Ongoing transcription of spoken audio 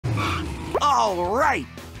All right,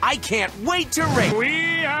 I can't wait to race.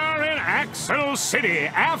 We are in Axle City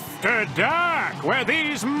after dark, where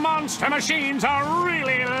these monster machines are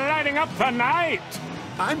really lighting up the night.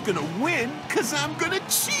 I'm gonna win, 'cause I'm gonna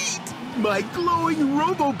cheat! My glowing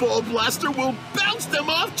robo-ball blaster will bounce them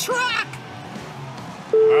off track!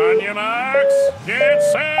 On your marks, get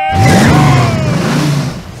set, go!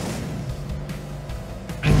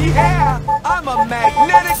 Yeah, I'm a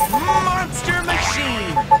magnetic monster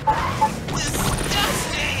machine.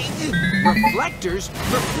 Disgusting! Reflectors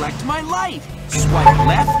reflect my light. Swipe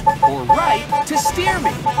left or right to steer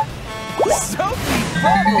me. Soapy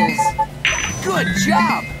bubbles! Good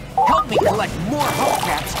job! Help me collect more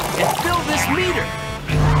hubcaps and fill this meter.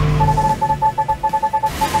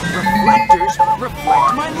 Reflectors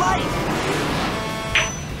reflect my light.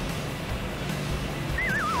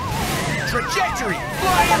 Trajectory,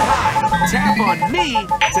 flying high. Tap on me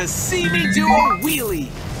to see me do a wheelie.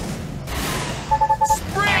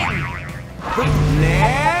 Spring!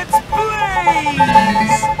 Let's blaze!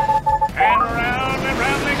 And round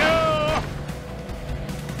they go.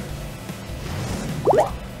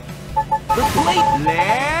 The blade,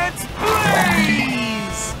 let's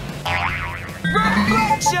blaze!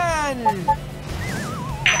 Reflection!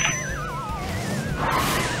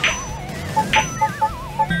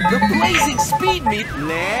 The blazing speed meet,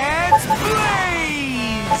 let's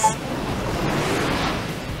blaze!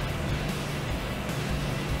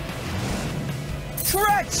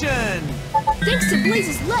 Traction! Thanks to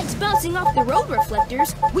Blaze's lights bouncing off the road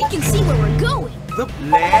reflectors, we can see where we're going. The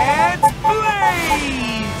let's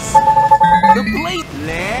blaze! The blade,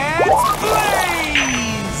 let's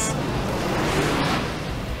blaze!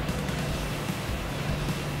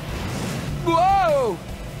 Whoa!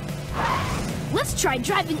 Let's try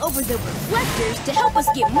driving over the reflectors to help us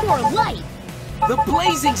get more light. The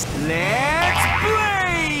blazing, let's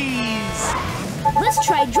blaze! Let's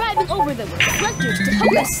try driving over the reflectors to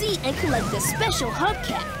help us see and collect the special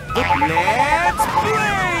hubcap. The let's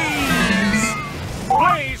blaze!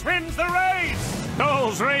 Blaze wins the race!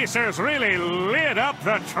 Those racers really lit up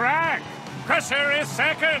the track! Crusher is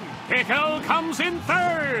second, Pickle comes in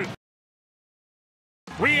third!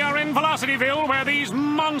 We are in Velocityville, where these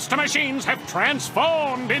monster machines have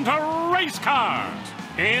transformed into race cars!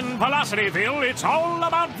 In Velocityville, it's all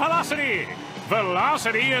about velocity!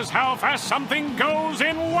 Velocity is how fast something goes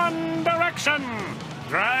in one direction!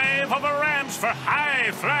 Drive over ramps for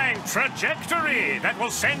high-flying trajectory that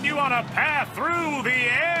will send you on a path through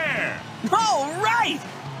the air! All right!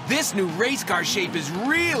 This new race car shape is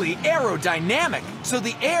really aerodynamic, so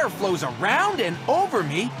the air flows around and over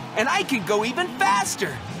me, and I can go even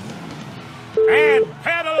faster. And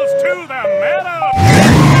pedals to the metal!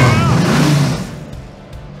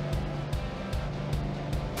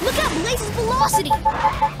 Look out, Blaze's velocity!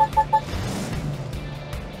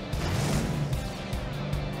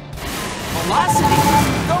 Velocity,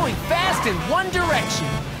 going fast in one direction.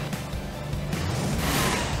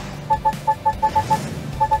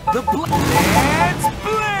 The let's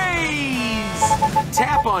blaze!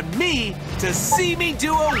 Tap on me to see me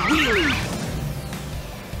do a wheelie.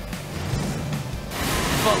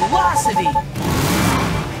 Velocity!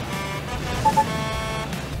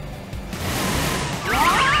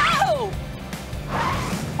 Wow!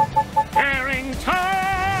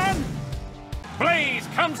 Carrington! Blaze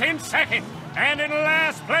comes in second, and in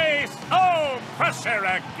last place, oh, Crusher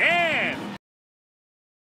again!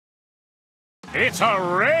 It's a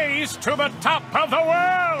race to the top of the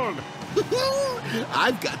world!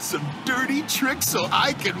 I've got some dirty tricks so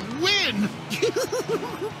I can win!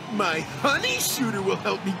 My honey shooter will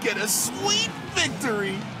help me get a sweet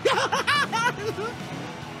victory!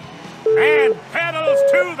 And pedals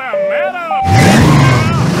to the metal!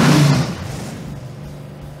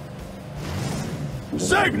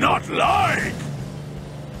 Say not like!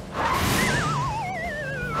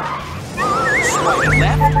 Swipe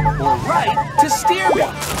left or right to steer me.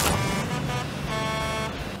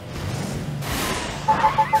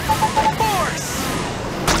 Force!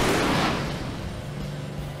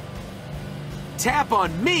 Tap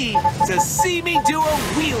on me to see me do a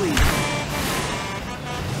wheelie.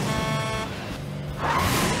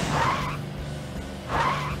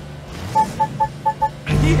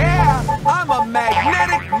 Yeah, I'm a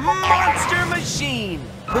magnetic monster machine.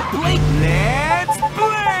 The blade, let's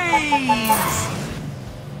blaze!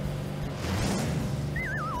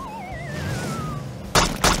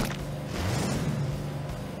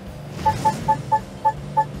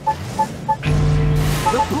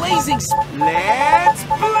 The blazing let's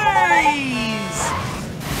blaze!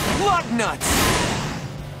 Lug nuts!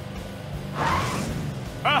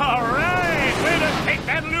 All right, way to take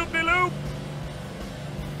that loop-de-loop!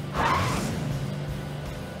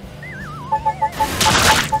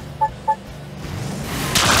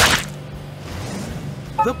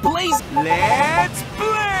 Blaze, let's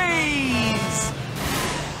blaze!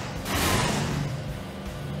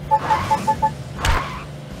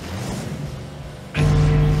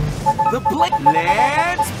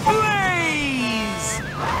 Let's blaze!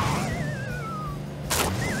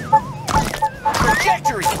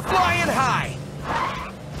 Trajectory flying high!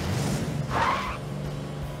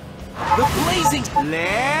 The blazing,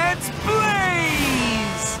 let's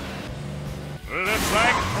blaze! Looks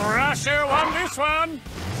like Crusher won this one.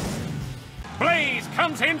 Blaze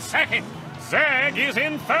comes in second. Zeg is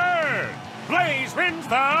in third. Blaze wins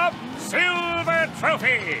the silver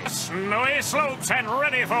trophy. Snowy slopes and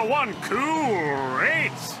ready for one cool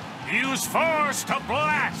race. Use force to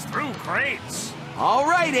blast through crates. All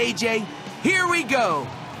right, AJ, here we go.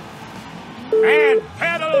 And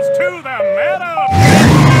pedals to the meadow.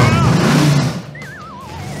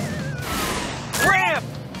 Ramp!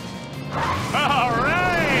 All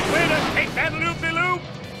right, way to take that loop-de-loop.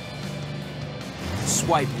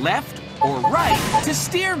 Swipe left or right to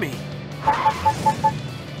steer me.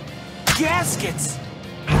 Gaskets!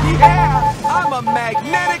 Yeah, I'm a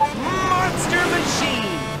magnetic monster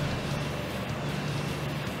machine!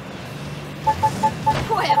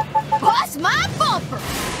 Well, bust my bumper!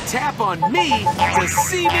 Tap on me to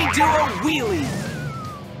see me do a wheelie.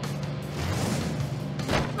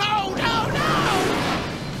 No, no, no!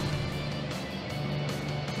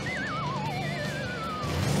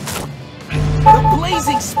 The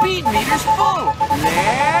blazing speed meter's full.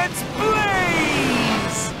 Let's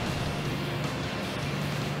blaze!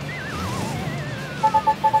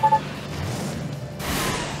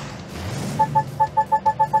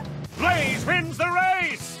 Blaze wins the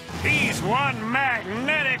race. He's one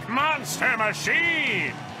magnetic monster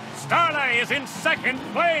machine. Starlight is in second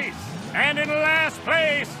place. And in last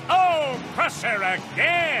place, oh, Crusher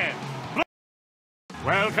again.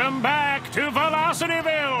 Welcome back to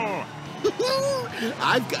Velocityville.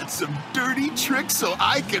 I've got some dirty tricks so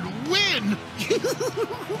I can win!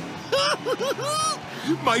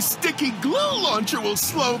 My sticky glue launcher will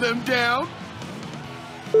slow them down!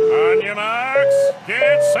 On your marks,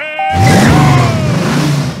 get set,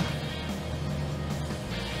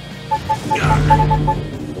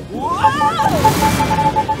 Whoa!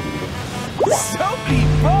 Soapy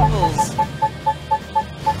bubbles!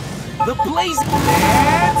 The blaze,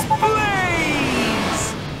 let's blaze!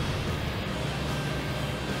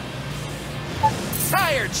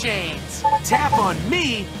 Tire chains! Tap on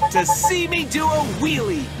me to see me do a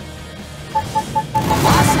wheelie.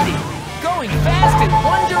 Velocity! Going fast in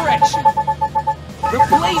one direction. The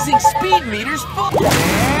blazing speed meter's full.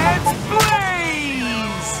 Let's blaze!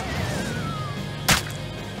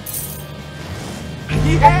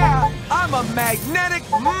 Yeah, I'm a magnetic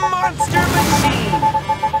monster machine.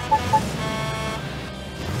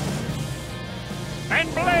 and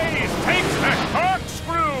Blaze takes the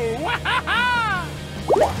corkscrew! Wahaha!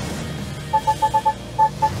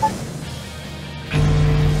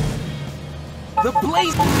 The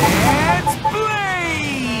blaze, let's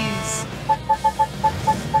blaze!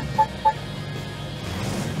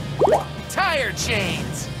 Tire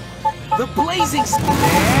chains. The blazing, let's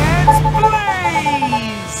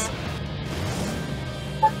blaze!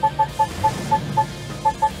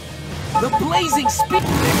 The blazing speed.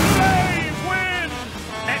 Blaze wins!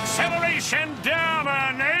 Acceleration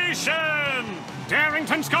domination!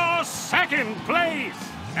 Darrington scores second place!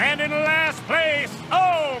 And in last place,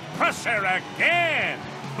 oh, Crusher again!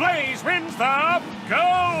 Blaze wins the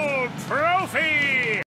gold trophy!